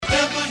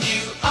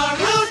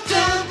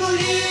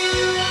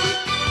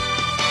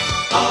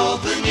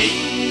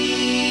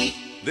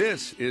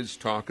This is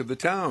Talk of the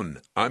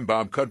Town. I'm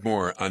Bob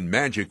Cudmore on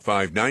Magic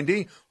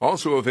 590,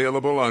 also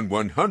available on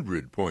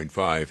 100.5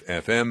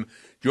 FM.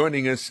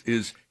 Joining us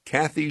is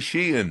Kathy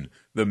Sheehan,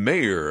 the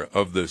mayor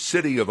of the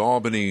city of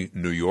Albany,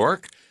 New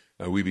York.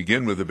 We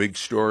begin with a big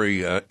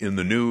story in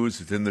the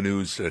news. It's in the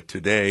news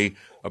today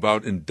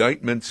about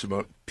indictments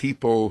about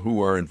people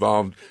who are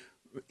involved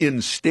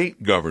in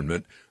state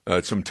government.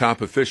 Some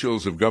top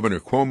officials of Governor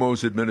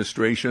Cuomo's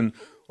administration,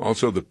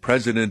 also the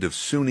president of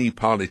SUNY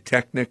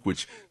Polytechnic,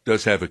 which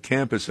does have a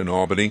campus in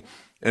Albany,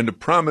 and a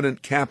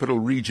prominent Capital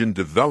Region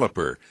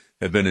developer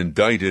have been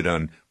indicted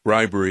on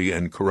bribery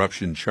and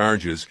corruption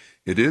charges.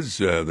 It is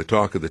the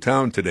talk of the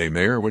town today,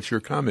 Mayor. What's your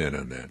comment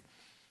on that?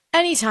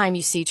 Anytime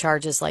you see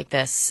charges like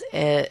this,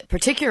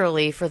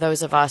 particularly for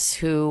those of us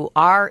who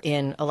are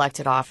in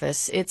elected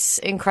office, it's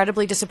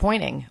incredibly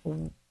disappointing.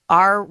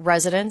 Our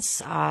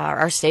residents,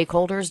 our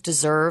stakeholders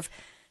deserve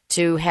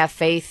to have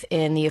faith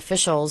in the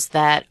officials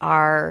that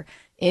are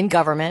in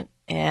government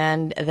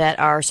and that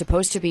are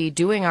supposed to be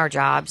doing our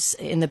jobs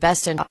in the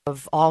best interest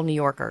of all New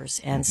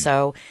Yorkers. And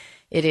so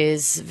it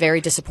is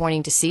very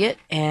disappointing to see it,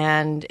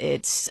 and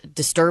it's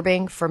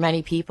disturbing for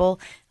many people.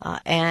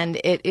 And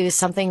it is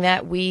something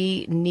that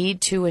we need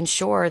to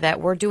ensure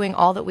that we're doing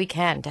all that we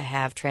can to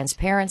have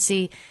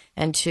transparency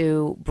and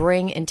to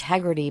bring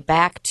integrity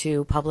back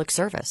to public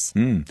service.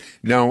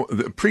 Now,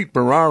 Preet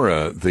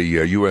Bharara, the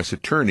U.S.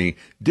 attorney,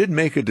 did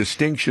make a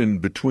distinction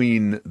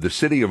between the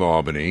city of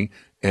Albany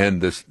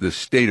and the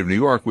state of New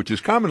York, which is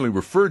commonly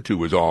referred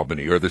to as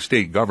Albany, or the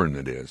state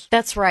government is.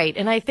 That's right.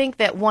 And I think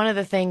that one of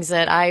the things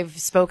that I've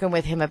spoken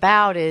with him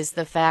about is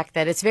the fact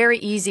that it's very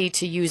easy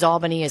to use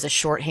Albany as a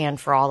shorthand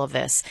for all of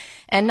this.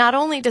 And not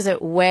only does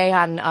it weigh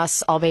on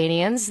us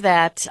Albanians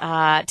that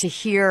to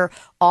hear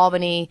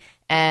Albany,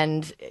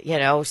 and, you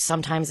know,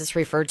 sometimes it's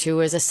referred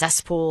to as a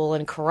cesspool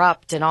and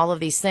corrupt and all of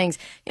these things,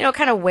 you know,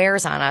 kind of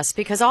wears on us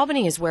because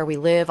Albany is where we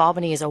live.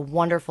 Albany is a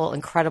wonderful,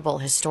 incredible,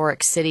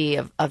 historic city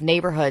of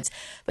neighborhoods.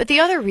 But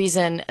the other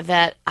reason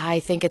that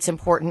I think it's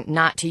important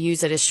not to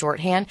use it as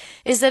shorthand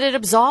is that it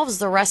absolves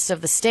the rest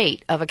of the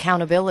state of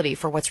accountability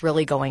for what's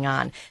really going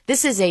on.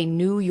 This is a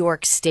New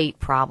York State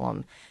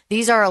problem.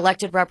 These are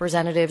elected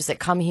representatives that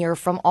come here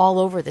from all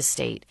over the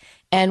state.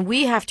 And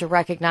we have to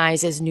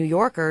recognize as New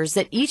Yorkers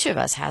that each of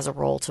us has a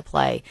role to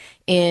play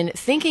in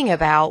thinking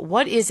about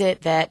what is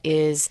it that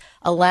is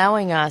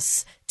allowing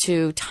us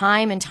to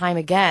time and time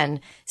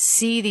again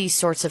see these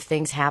sorts of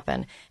things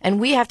happen. And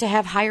we have to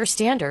have higher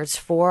standards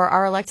for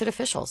our elected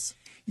officials.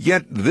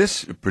 Yet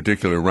this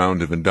particular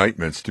round of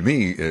indictments, to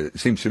me,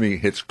 seems to me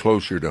hits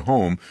closer to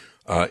home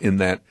in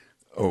that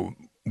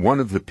one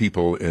of the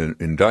people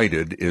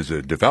indicted is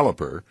a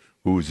developer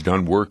who's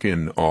done work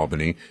in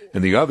Albany,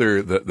 and the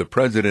other, the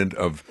president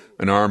of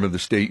an arm of the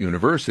state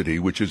university,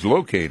 which is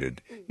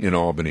located in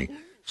Albany.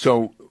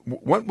 So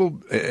what will,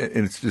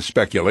 and it's just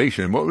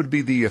speculation, what would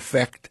be the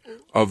effect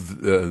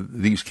of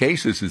these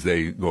cases as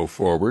they go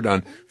forward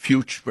on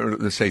future,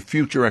 let's say,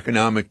 future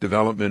economic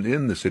development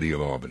in the city of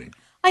Albany?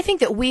 I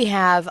think that we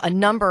have a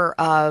number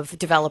of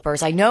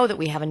developers. I know that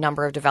we have a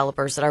number of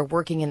developers that are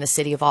working in the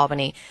city of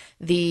Albany.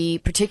 The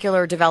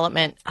particular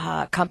development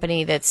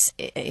company that's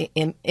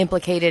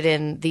implicated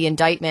in the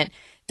indictment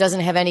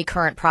doesn't have any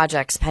current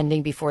projects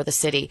pending before the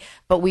city,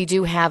 but we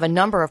do have a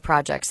number of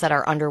projects that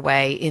are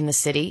underway in the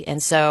city.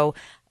 And so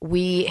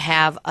we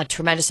have a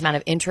tremendous amount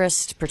of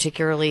interest,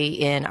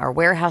 particularly in our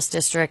warehouse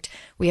district.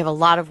 We have a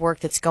lot of work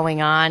that's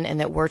going on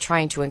and that we're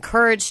trying to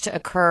encourage to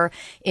occur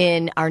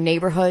in our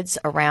neighborhoods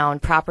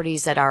around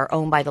properties that are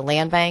owned by the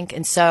land bank.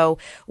 And so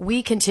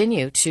we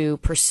continue to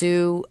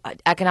pursue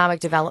economic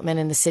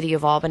development in the city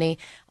of Albany.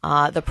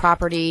 The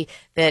property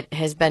that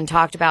has been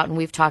talked about, and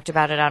we've talked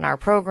about it on our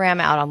program,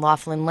 out on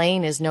Laughlin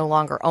Lane, is no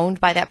longer owned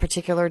by that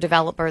particular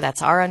developer.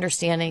 That's our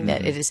understanding,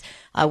 that it is.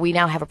 We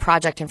now have a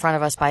project in front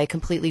of us by a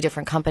completely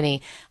different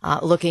company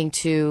looking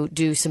to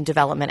do some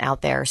development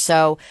out there.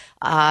 So,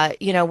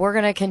 you know, we're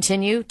going to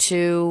continue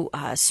to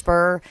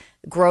spur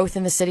growth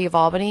in the city of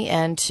Albany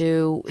and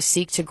to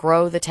seek to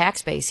grow the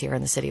tax base here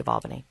in the city of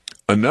Albany.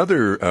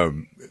 Another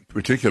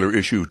particular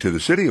issue to the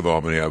city of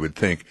Albany, I would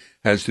think,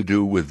 has to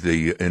do with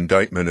the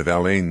indictment of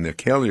Elaine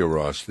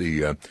Kaliaros,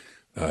 the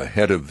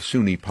head of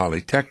SUNY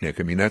Polytechnic.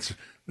 I mean,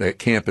 that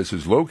campus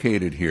is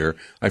located here.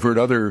 I've heard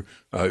other,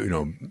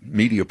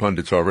 media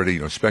pundits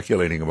already,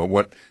 speculating about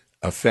what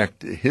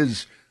effect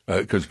his,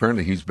 because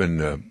apparently he's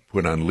been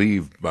put on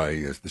leave by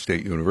the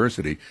state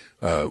university.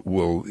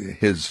 Will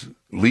his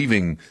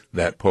leaving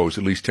that post,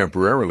 at least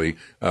temporarily,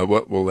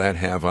 what will that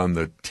have on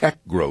the tech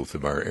growth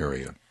of our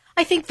area?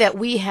 I think that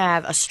we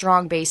have a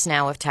strong base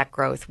now of tech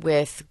growth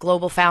with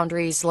Global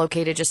Foundries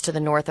located just to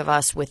the north of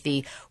us, with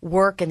the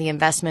work and the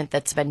investment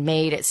that's been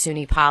made at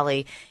SUNY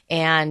Poly.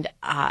 And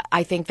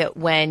I think that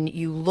when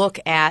you look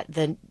at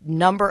the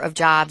number of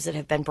jobs that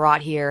have been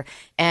brought here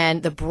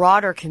and the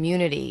broader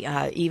community,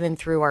 even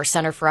through our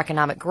Center for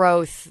Economic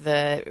Growth,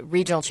 the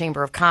Regional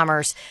Chamber of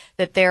Commerce,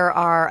 that there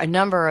are a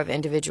number of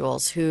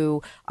individuals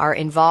who are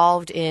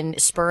involved in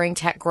spurring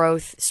tech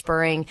growth,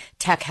 spurring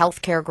tech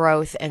healthcare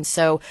growth. And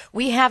so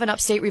we have an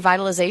upstate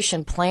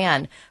revitalization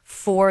plan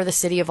for the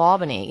city of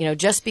Albany. You know,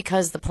 just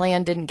because the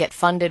plan didn't get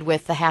funded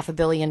with the $500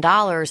 million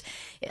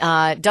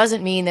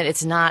doesn't mean that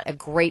it's not a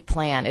great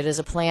plan. It is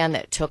a plan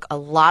that took a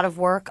lot of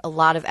work, a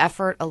lot of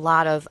effort, a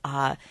lot of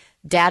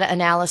data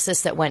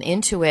analysis that went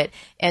into it.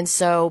 And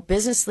so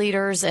business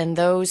leaders and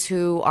those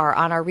who are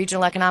on our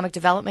Regional Economic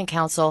Development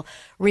Council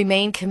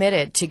remain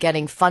committed to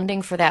getting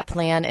funding for that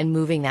plan and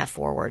moving that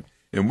forward.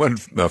 And one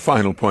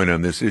final point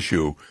on this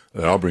issue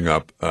that I'll bring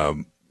up,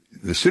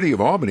 the city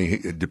of Albany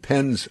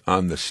depends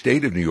on the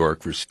state of New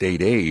York for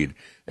state aid,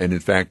 and in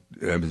fact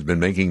has been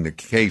making the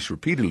case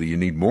repeatedly you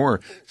need more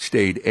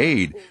state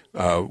aid.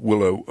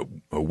 Will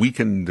a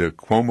weakened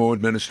Cuomo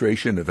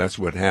administration, if that's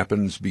what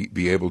happens,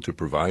 be able to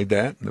provide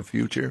that in the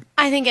future?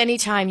 I think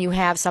anytime you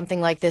have something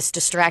like this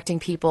distracting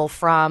people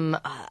from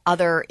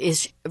other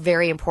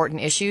very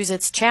important issues,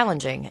 it's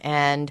challenging,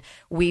 and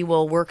we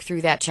will work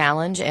through that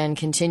challenge and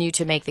continue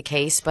to make the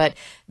case. But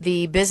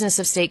the business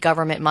of state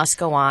government must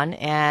go on,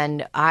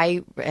 and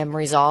I am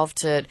resolved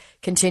to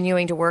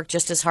continuing to work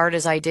just as hard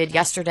as I did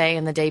yesterday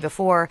and the day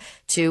before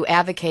to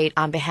advocate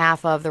on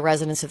behalf of the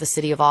residents of the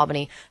city of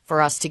Albany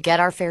for us to get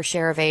our fair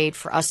share of aid,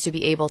 for us to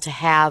be able to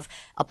have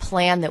a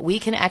plan that we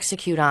can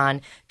execute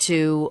on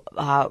to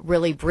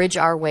really bridge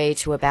our way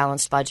to a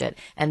balanced budget.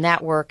 And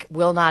that work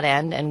will not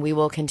end, and we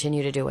will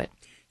continue to do it.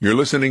 You're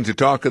listening to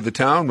Talk of the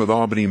Town with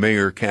Albany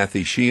Mayor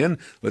Kathy Sheehan.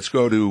 Let's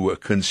go to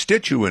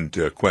constituent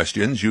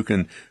questions. You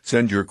can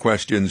send your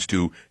questions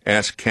to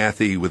Ask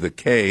Kathy with a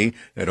K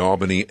at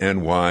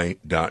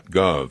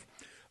albanyny.gov.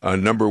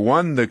 Number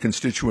one, the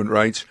constituent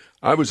writes,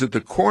 I was at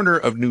the corner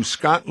of New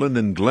Scotland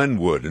and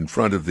Glenwood in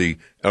front of the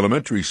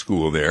elementary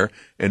school there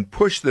and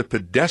pushed the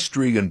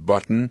pedestrian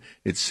button.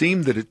 It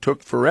seemed that it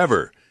took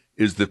forever.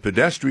 Is the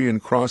pedestrian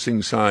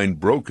crossing sign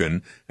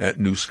broken at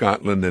New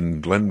Scotland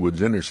and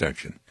Glenwood's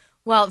intersection?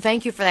 Well,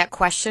 thank you for that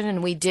question,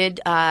 and we did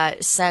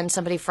send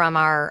somebody from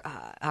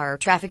our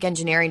traffic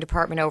engineering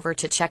department over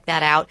to check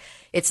that out.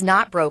 It's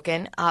not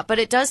broken, but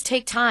it does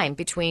take time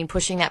between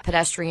pushing that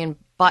pedestrian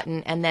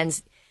button and then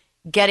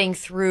getting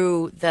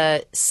through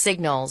the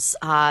signals.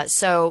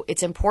 So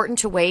it's important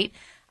to wait.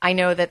 I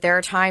know that there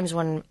are times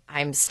when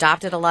I'm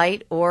stopped at a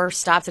light or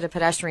stopped at a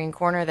pedestrian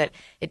corner that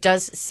it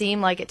does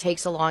seem like it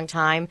takes a long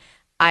time.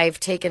 I've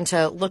taken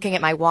to looking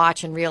at my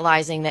watch and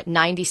realizing that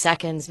 90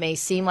 seconds may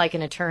seem like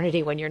an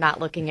eternity when you're not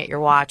looking at your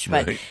watch,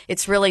 but Right.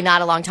 It's really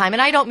not a long time.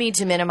 And I don't mean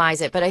to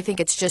minimize it, but I think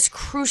it's just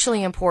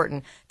crucially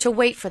important to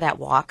wait for that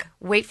walk,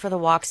 wait for the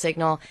walk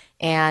signal.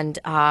 And,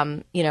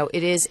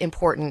 it is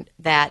important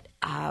that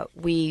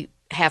we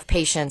have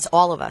patience,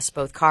 all of us,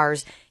 both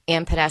cars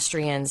and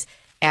pedestrians,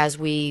 as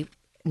we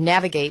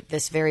navigate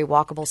this very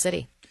walkable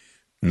city.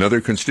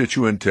 Another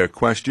constituent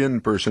question,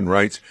 person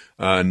writes,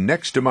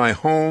 next to my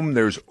home,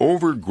 there's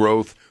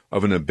overgrowth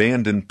of an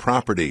abandoned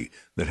property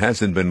that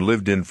hasn't been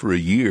lived in for a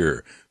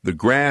year. The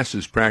grass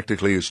is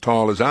practically as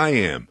tall as I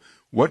am.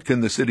 What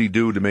can the city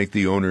do to make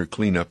the owner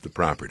clean up the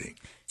property?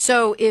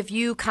 So if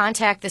you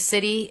contact the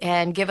city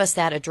and give us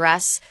that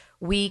address,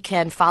 we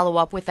can follow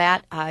up with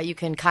that. You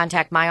can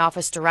contact my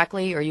office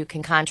directly, or you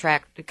can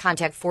contact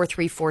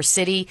 434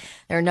 City.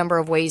 There are a number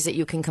of ways that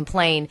you can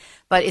complain.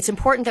 But it's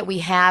important that we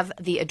have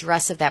the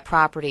address of that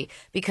property,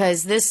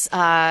 because this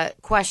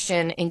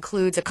question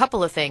includes a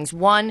couple of things.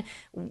 One,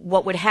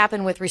 what would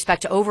happen with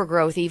respect to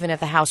overgrowth, even if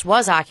the house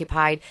was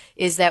occupied,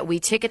 is that we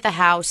ticket the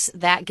house.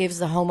 That gives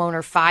the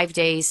homeowner 5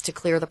 days to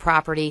clear the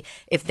property.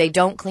 If they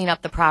don't clean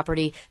up the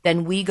property,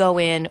 then we go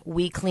in,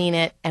 we clean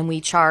it, and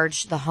we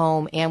charge the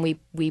home, and we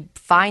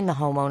fine the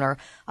homeowner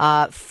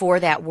for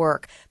that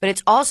work. But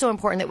it's also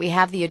important that we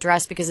have the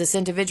address, because this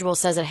individual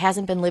says it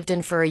hasn't been lived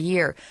in for a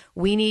year.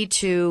 We need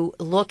to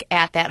look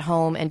at that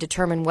home and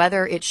determine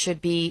whether it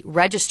should be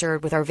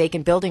registered with our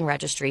vacant building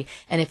registry.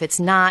 And if it's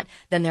not,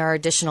 then there are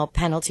additional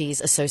penalties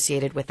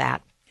associated with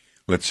that.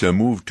 Let's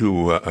move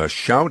to a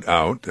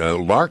shout-out.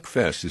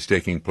 Larkfest is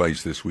taking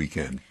place this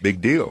weekend. Big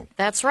deal.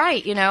 That's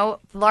right.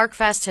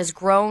 Larkfest has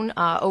grown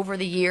over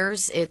the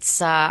years.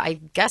 It's, I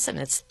guess, in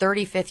its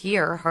 35th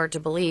year, hard to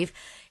believe.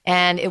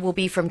 And it will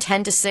be from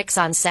 10 to 6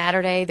 on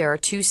Saturday. There are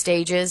 2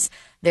 stages.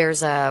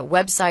 There's a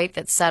website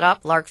that's set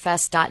up,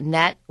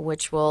 larkfest.net,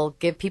 which will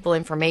give people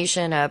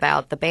information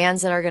about the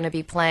bands that are going to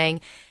be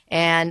playing.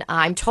 And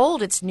I'm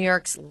told it's New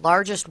York's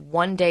largest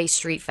one-day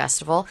street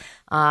festival.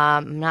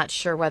 I'm not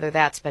sure whether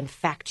that's been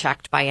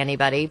fact-checked by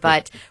anybody,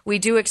 but we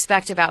do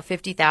expect about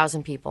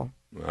 50,000 people.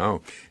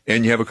 Wow.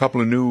 And you have a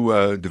couple of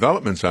new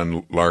developments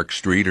on Lark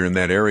Street or in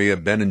that area.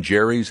 Ben &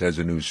 Jerry's has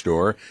a new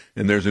store,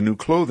 and there's a new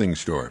clothing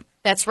store.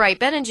 That's right.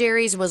 Ben &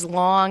 Jerry's was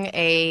long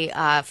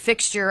a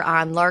fixture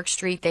on Lark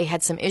Street. They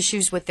had some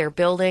issues with their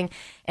building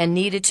and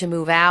needed to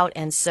move out,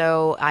 and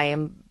so I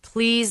am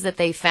pleased that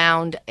they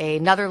found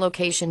another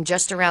location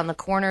just around the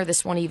corner,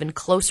 this one even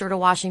closer to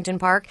Washington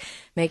Park,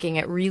 making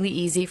it really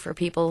easy for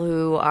people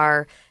who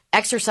are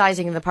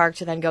exercising in the park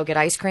to then go get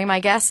ice cream, I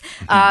guess.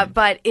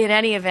 But in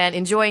any event,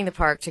 enjoying the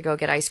park to go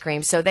get ice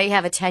cream. So they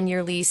have a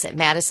 10-year lease at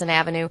Madison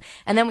Avenue.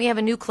 And then we have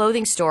a new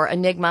clothing store,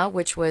 Enigma,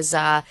 which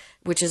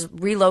is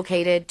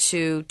relocated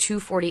to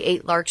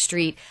 248 Lark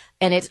Street.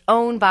 And it's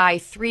owned by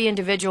 3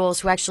 individuals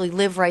who actually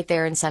live right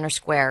there in Center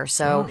Square.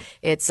 So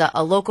it's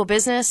a local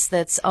business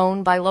that's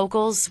owned by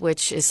locals,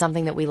 which is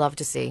something that we love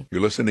to see.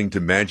 You're listening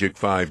to Magic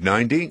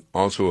 590,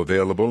 also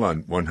available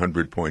on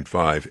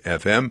 100.5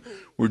 FM.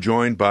 We're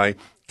joined by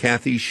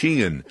Kathy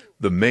Sheehan,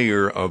 the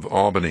mayor of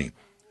Albany.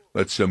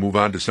 Let's move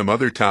on to some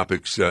other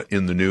topics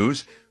in the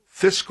news.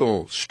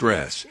 Fiscal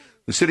stress.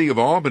 The city of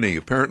Albany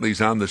apparently is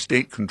on the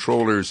state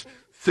controller's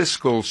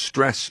fiscal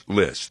stress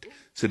list.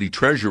 City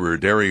Treasurer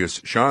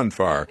Darius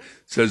Shanfar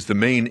says the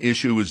main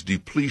issue is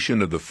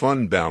depletion of the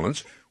fund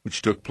balance,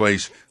 which took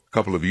place a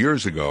couple of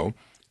years ago.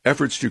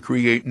 Efforts to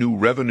create new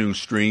revenue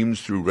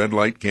streams through red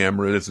light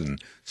cameras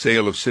and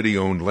sale of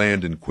city-owned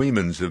land in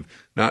Queens have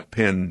not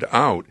panned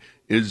out.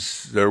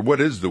 What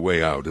is the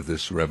way out of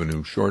this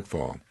revenue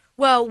shortfall?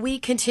 Well, we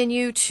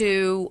continue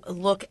to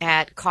look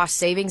at cost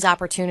savings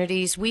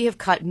opportunities. We have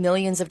cut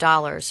millions of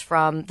dollars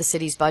from the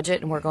city's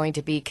budget, and we're going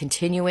to be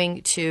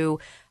continuing to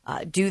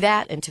do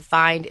that and to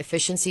find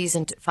efficiencies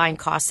and to find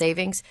cost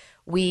savings.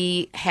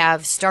 We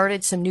have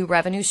started some new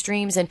revenue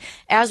streams, and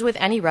as with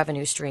any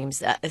revenue stream,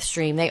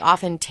 they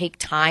often take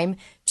time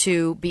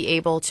to be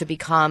able to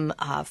become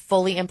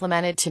fully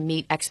implemented to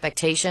meet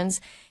expectations.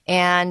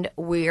 And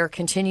we are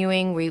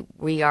continuing.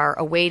 We are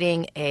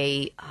awaiting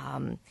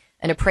an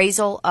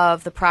appraisal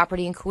of the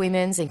property in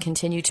Queens and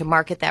continue to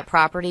market that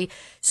property.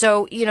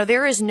 So,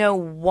 there is no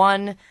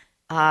one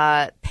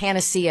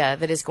panacea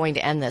that is going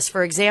to end this.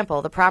 For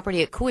example, the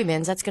property at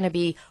Queens, that's going to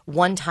be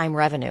one-time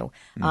revenue.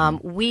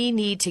 We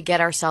need to get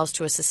ourselves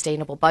to a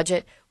sustainable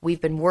budget.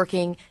 We've been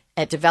working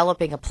at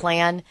developing a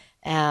plan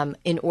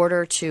in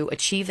order to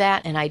achieve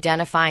that and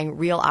identifying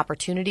real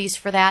opportunities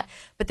for that.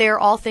 But they are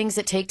all things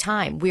that take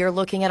time. We are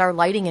looking at our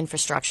lighting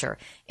infrastructure,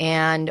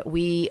 and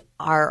we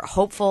are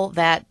hopeful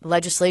that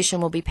legislation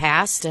will be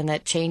passed and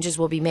that changes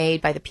will be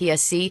made by the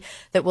PSC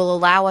that will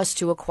allow us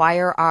to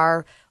acquire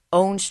our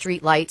own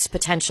street lights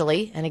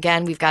potentially. And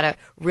again, we've got to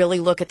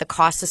really look at the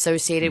costs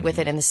associated with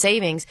it and the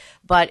savings.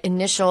 But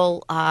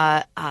initial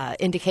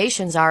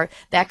indications are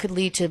that could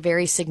lead to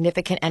very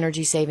significant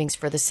energy savings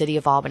for the city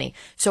of Albany.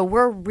 So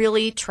we're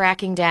really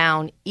tracking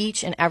down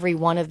each and every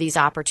one of these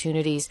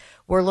opportunities.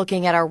 We're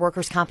looking at our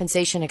workers'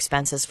 compensation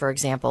expenses, for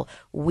example.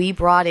 We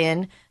brought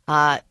in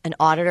an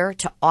auditor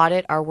to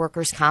audit our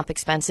workers' comp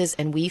expenses,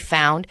 and we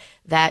found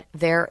that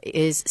there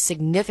is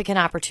significant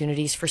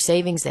opportunities for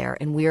savings there,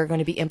 and we are going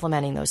to be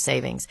implementing those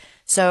savings.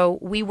 So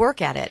we work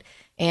at it.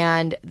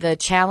 And the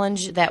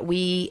challenge that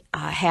we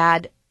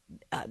had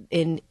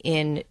in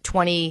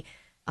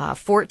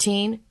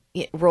 2014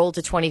 it rolled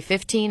to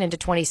 2015 and to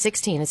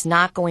 2016. It's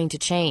not going to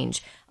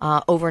change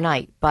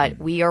overnight, but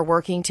we are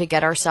working to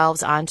get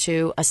ourselves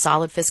onto a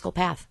solid fiscal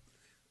path.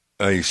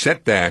 A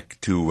setback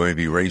to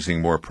maybe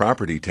raising more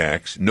property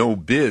tax. No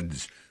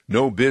bids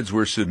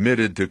were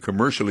submitted to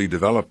commercially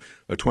develop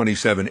a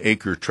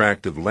 27-acre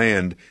tract of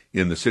land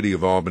in the city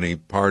of Albany,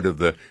 part of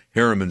the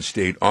Harriman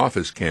State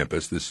Office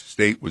campus. The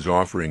state was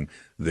offering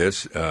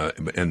this,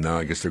 and now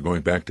I guess they're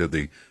going back to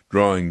the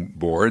drawing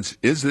boards.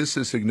 Is this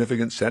a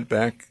significant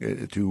setback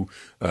to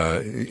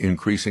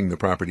increasing the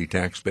property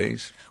tax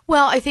base?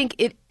 Well, I think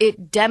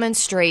it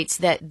demonstrates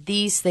that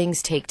these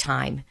things take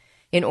time.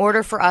 In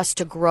order for us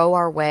to grow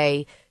our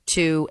way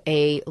to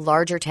a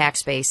larger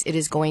tax base, it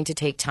is going to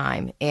take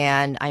time.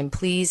 And I'm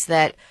pleased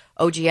that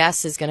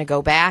OGS is going to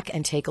go back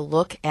and take a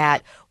look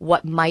at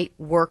what might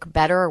work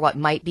better or what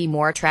might be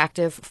more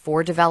attractive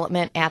for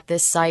development at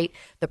this site.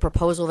 The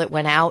proposal that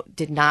went out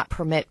did not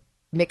permit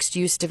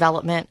mixed-use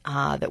development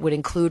that would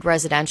include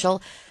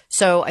residential.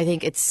 So I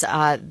think it's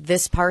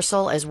this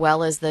parcel as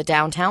well as the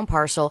downtown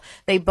parcel.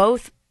 They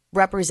both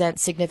represent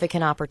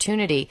significant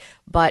opportunity,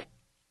 but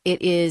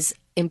it is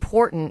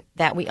important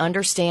that we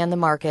understand the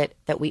market,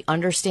 that we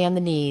understand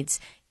the needs,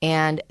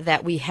 and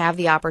that we have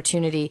the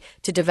opportunity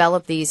to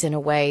develop these in a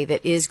way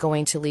that is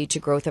going to lead to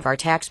growth of our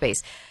tax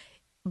base.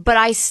 But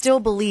I still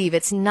believe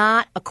it's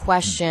not a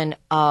question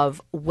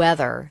of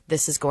whether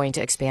this is going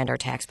to expand our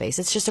tax base.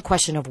 It's just a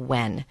question of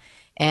when.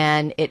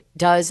 And it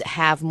does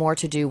have more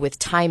to do with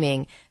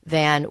timing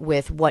than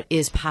with what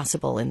is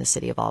possible in the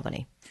city of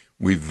Albany.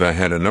 We've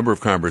had a number of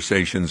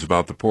conversations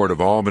about the Port of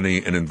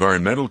Albany and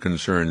environmental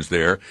concerns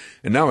there,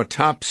 and now a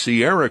top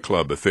Sierra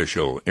Club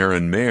official,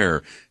 Aaron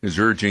Mayer, is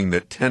urging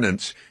that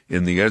tenants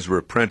in the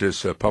Ezra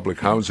Prentice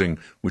public housing,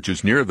 which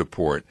is near the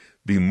port,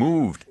 be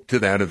moved to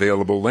that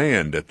available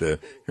land at the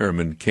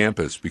Harriman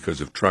campus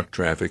because of truck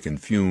traffic and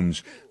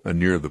fumes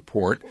near the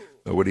port.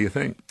 What do you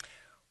think?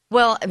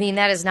 Well, I mean,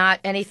 that is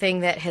not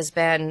anything that has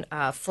been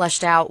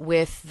fleshed out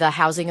with the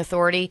Housing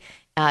Authority.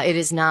 It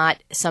is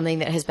not something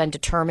that has been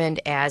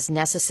determined as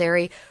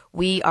necessary.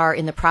 We are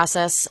in the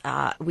process.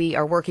 We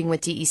are working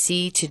with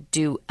DEC to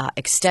do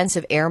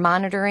extensive air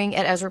monitoring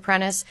at Ezra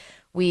Prentice.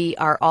 We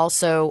are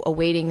also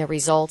awaiting the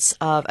results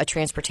of a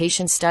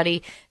transportation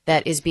study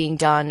that is being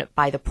done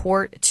by the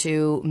port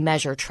to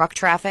measure truck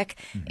traffic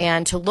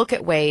and to look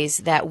at ways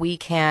that we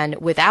can,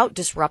 without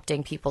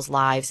disrupting people's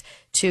lives,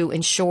 to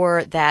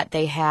ensure that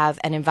they have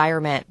an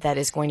environment that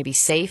is going to be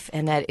safe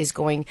and that is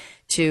going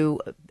to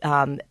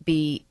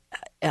be,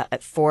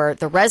 for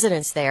the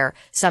residents there,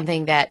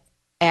 something that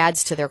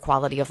adds to their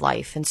quality of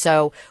life. And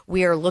so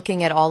we are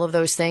looking at all of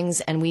those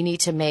things, and we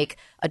need to make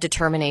a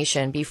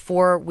determination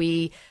before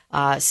we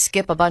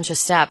skip a bunch of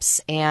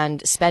steps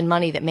and spend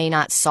money that may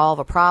not solve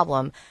a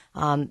problem.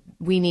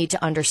 We need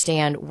to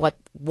understand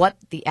what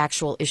the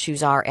actual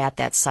issues are at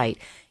that site.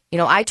 You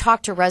know, I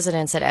talk to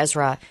residents at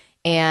Ezra,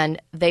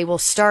 and they will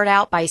start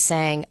out by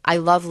saying, I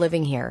love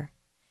living here.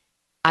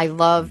 I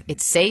love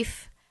it's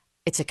safe.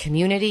 It's a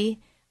community.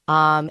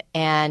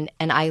 And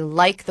I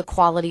like the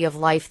quality of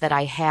life that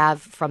I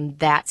have from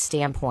that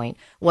standpoint.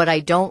 What I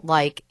don't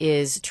like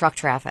is truck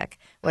traffic.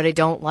 What I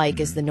don't like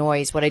is the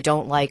noise. What I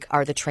don't like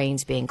are the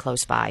trains being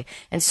close by.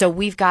 And so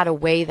we've got to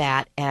weigh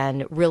that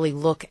and really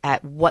look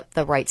at what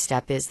the right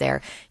step is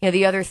there. You know,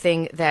 the other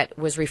thing that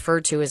was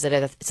referred to is that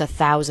it's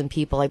 1,000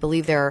 people. I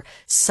believe there are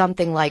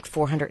something like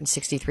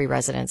 463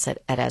 residents at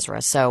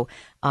Ezra. So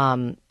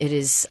it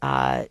is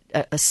a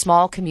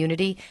small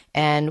community,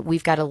 and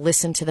we've got to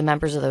listen to the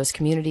members of those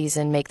communities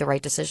and make the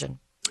right decision.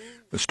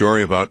 A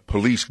story about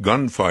police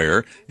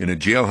gunfire in a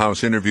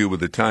jailhouse interview with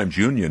the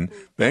Times-Union.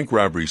 Bank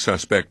robbery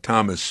suspect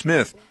Thomas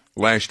Smith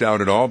lashed out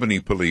at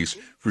Albany police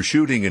for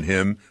shooting at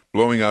him,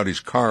 blowing out his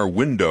car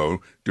window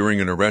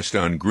during an arrest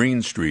on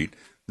Green Street.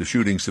 The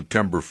shooting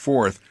September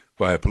 4th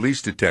by a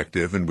police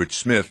detective, in which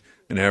Smith,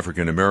 an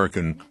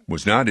African-American,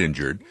 was not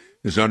injured,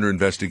 is under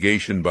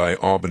investigation by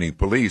Albany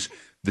police.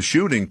 The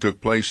shooting took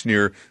place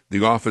near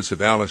the office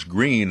of Alice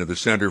Green of the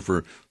Center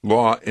for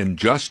Law and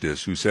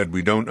Justice, who said,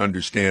 "We don't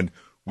understand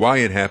why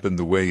it happened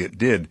the way it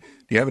did." Do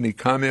you have any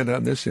comment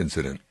on this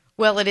incident?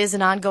 Well, it is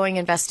an ongoing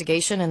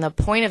investigation, and the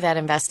point of that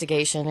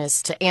investigation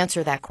is to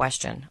answer that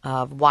question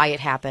of why it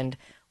happened,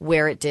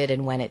 where it did,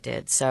 and when it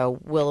did. So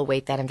we'll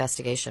await that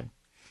investigation.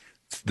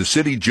 The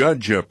city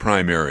judge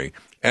primary.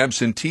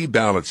 Absentee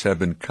ballots have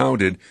been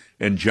counted,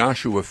 and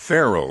Joshua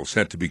Farrell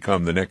set to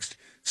become the next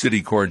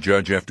city court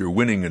judge after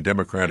winning a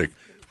Democratic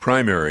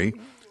primary.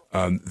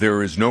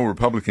 There is no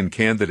Republican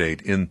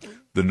candidate in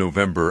the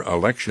November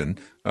election.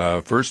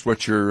 First,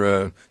 what's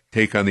your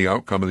take on the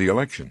outcome of the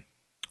election?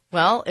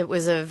 Well, it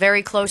was a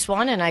very close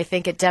one, and I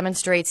think it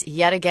demonstrates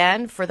yet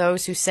again, for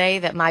those who say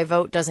that my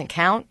vote doesn't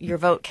count, your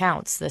vote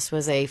counts. This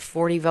was a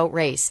 40-vote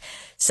race.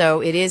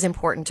 So it is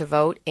important to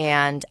vote,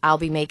 and I'll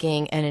be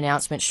making an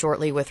announcement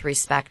shortly with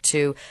respect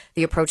to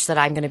the approach that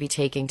I'm going to be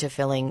taking to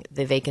filling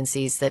the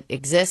vacancies that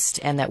exist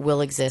and that will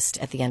exist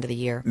at the end of the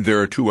year. There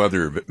are two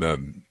other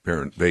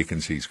parent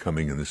vacancies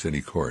coming in the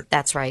city court.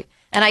 That's right.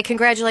 And I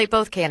congratulate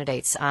both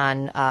candidates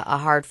on a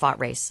hard-fought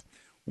race.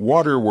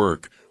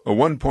 Waterwork. A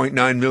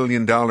 $1.9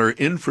 million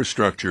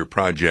infrastructure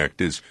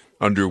project is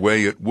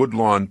underway at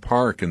Woodlawn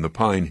Park in the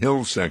Pine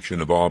Hill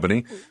section of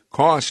Albany.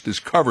 Cost is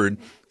covered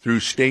through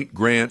state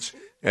grants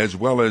as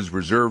well as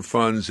reserve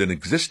funds and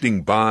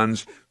existing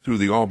bonds through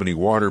the Albany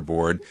Water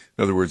Board.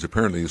 In other words,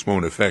 apparently this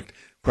won't affect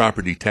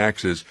property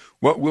taxes.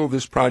 What will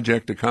this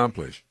project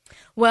accomplish?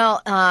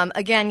 Well,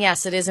 again,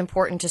 yes, it is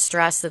important to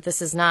stress that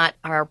this is not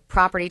our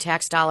property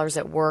tax dollars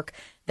at work,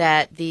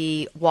 that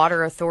the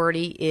Water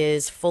Authority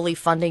is fully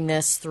funding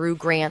this through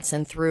grants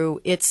and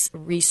through its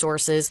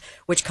resources,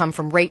 which come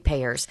from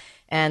ratepayers.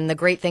 And the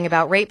great thing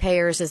about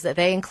ratepayers is that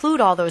they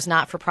include all those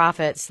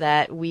not-for-profits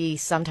that we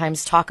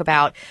sometimes talk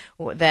about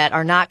that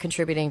are not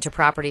contributing to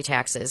property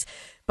taxes.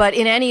 But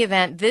in any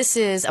event, this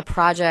is a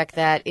project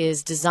that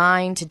is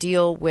designed to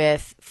deal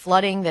with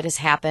flooding that has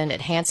happened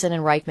at Hanson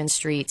and Reichman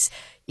Streets,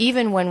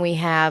 even when we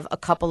have a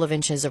couple of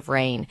inches of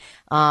rain.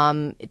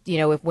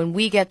 When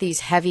we get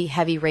these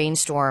heavy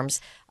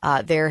rainstorms,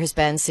 there has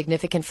been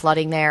significant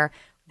flooding there.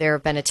 There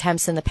have been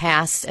attempts in the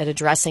past at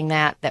addressing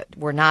that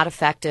were not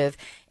effective.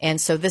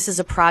 And so this is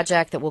a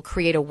project that will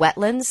create a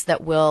wetlands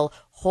that will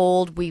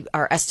hold, we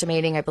are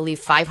estimating, I believe,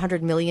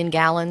 500 million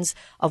gallons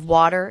of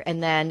water.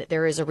 And then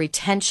there is a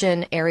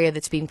retention area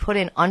that's being put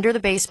in under the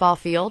baseball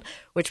field,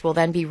 which will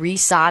then be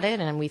resodded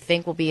and we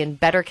think will be in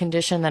better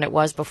condition than it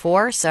was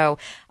before. So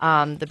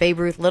the Babe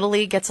Ruth Little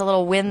League gets a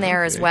little win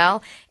there as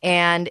well.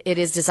 And it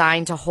is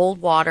designed to hold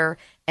water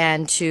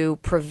and to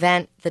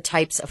prevent the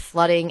types of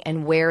flooding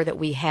and wear that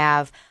we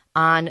have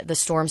on the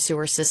storm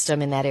sewer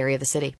system in that area of the city.